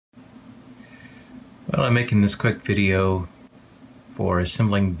Well, I'm making this quick video for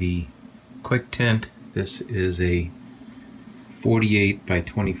assembling the Quictent. This is a 48 by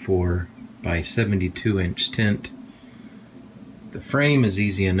 24 by 72 inch tent. The frame is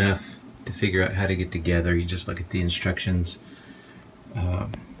easy enough to figure out how to get together. You just look at the instructions.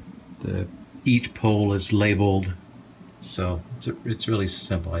 Each pole is labeled, so it's really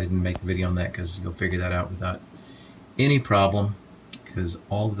simple. I didn't make a video on that because you'll figure that out without any problem, because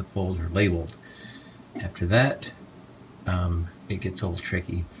all of the poles are labeled. After that, it gets a little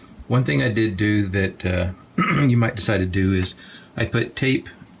tricky. One thing I did do that you might decide to do is I put tape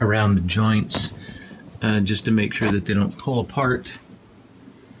around the joints just to make sure that they don't pull apart.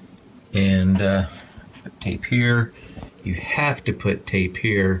 And put tape here. You have to put tape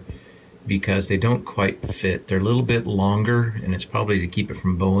here because they don't quite fit. They're a little bit longer, and it's probably to keep it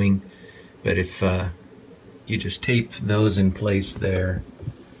from bowing. But if you just tape those in place there,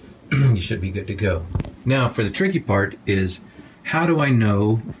 you should be good to go. Now, for the tricky part is, how do I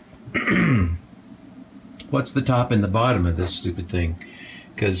know what's the top and the bottom of this stupid thing?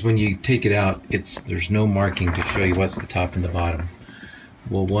 Because when you take it out, there's no marking to show you what's the top and the bottom.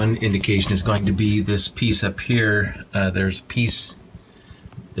 Well, one indication is going to be this piece up here. There's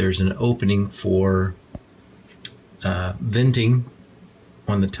an opening for venting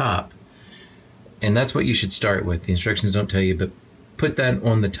on the top, and that's what you should start with. The instructions don't tell you, but put that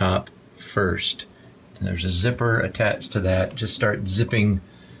on the top first. And there's a zipper attached to that. Just start zipping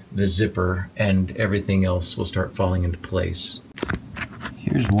the zipper and everything else will start falling into place.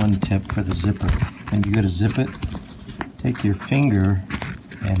 Here's one tip for the zipper. When you go to zip it, take your finger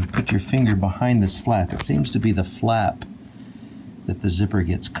and put your finger behind this flap. It seems to be the flap that the zipper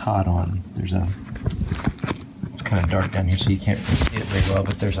gets caught on. It's kind of dark down here so you can't really see it very well,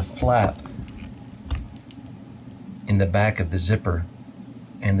 but there's a flap in the back of the zipper,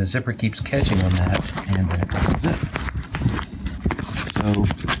 and the zipper keeps catching on that, and then it doesn't zip. So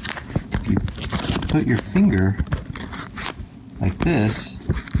if you put your finger like this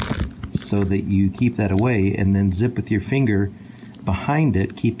so that you keep that away, and then zip with your finger behind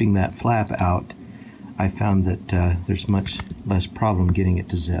it, keeping that flap out, I found that there's much less problem getting it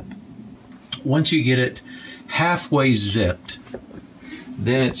to zip. Once you get it halfway zipped,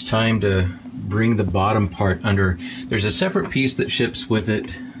 then it's time to bring the bottom part under. There's a separate piece that ships with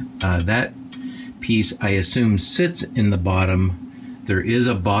it. That piece, I assume, sits in the bottom. There is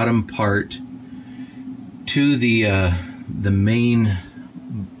a bottom part to the main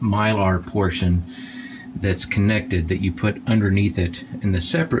mylar portion that's connected that you put underneath it, and the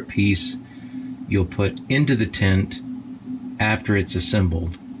separate piece you'll put into the tent after it's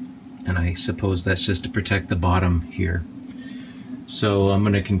assembled. And I suppose that's just to protect the bottom here. So I'm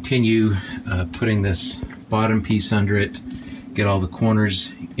going to continue putting this bottom piece under it, get all the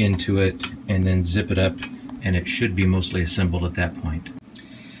corners into it, and then zip it up, and it should be mostly assembled at that point.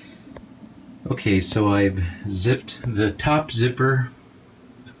 Okay, so I've zipped the top zipper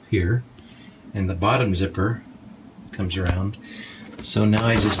up here, and the bottom zipper comes around. So now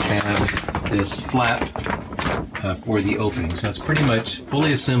I just have this flap for the opening. So it's pretty much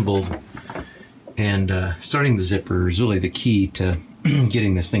fully assembled, and starting the zipper is really the key to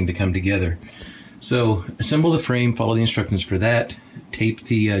getting this thing to come together. So assemble the frame, follow the instructions for that, tape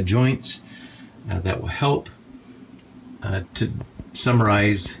the joints. That will help. To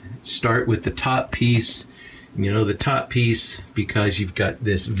summarize, start with the top piece. You know the top piece because you've got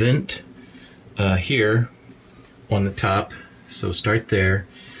this vent here on the top, so start there.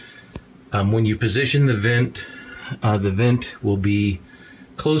 When you position the vent will be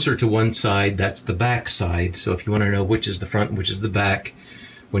closer to one side. That's the back side. So if you want to know which is the front and which is the back,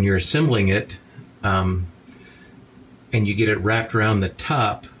 when you're assembling it and you get it wrapped around the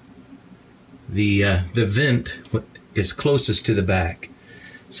top, the vent is closest to the back.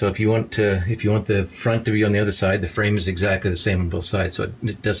 So if you want the front to be on the other side, the frame is exactly the same on both sides, so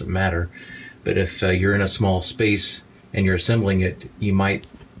it doesn't matter. But if you're in a small space and you're assembling it, you might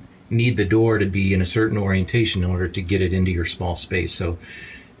need the door to be in a certain orientation in order to get it into your small space. So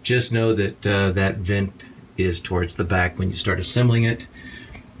just know that that vent is towards the back when you start assembling it.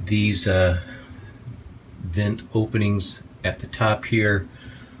 These vent openings at the top here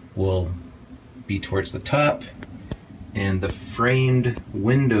will be towards the top, and the framed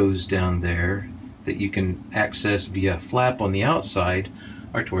windows down there that you can access via flap on the outside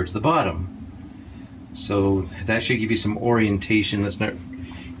are towards the bottom. So that should give you some orientation.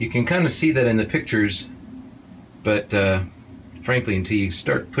 You can kind of see that in the pictures, but frankly, until you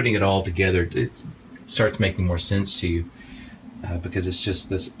start putting it all together, it starts making more sense to you, because it's just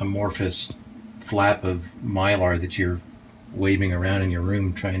this amorphous flap of mylar that you're waving around in your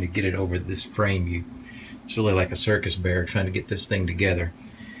room trying to get it over this frame. It's really like a circus bear trying to get this thing together.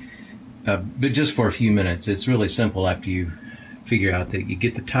 But just for a few minutes. It's really simple after you figure out that you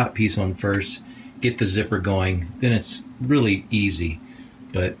get the top piece on first, get the zipper going, then it's really easy.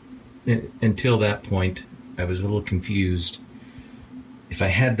 But until that point, I was a little confused. If I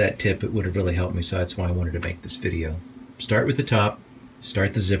had that tip, it would have really helped me, so that's why I wanted to make this video. Start with the top,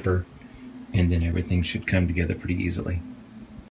 start the zipper, and then everything should come together pretty easily.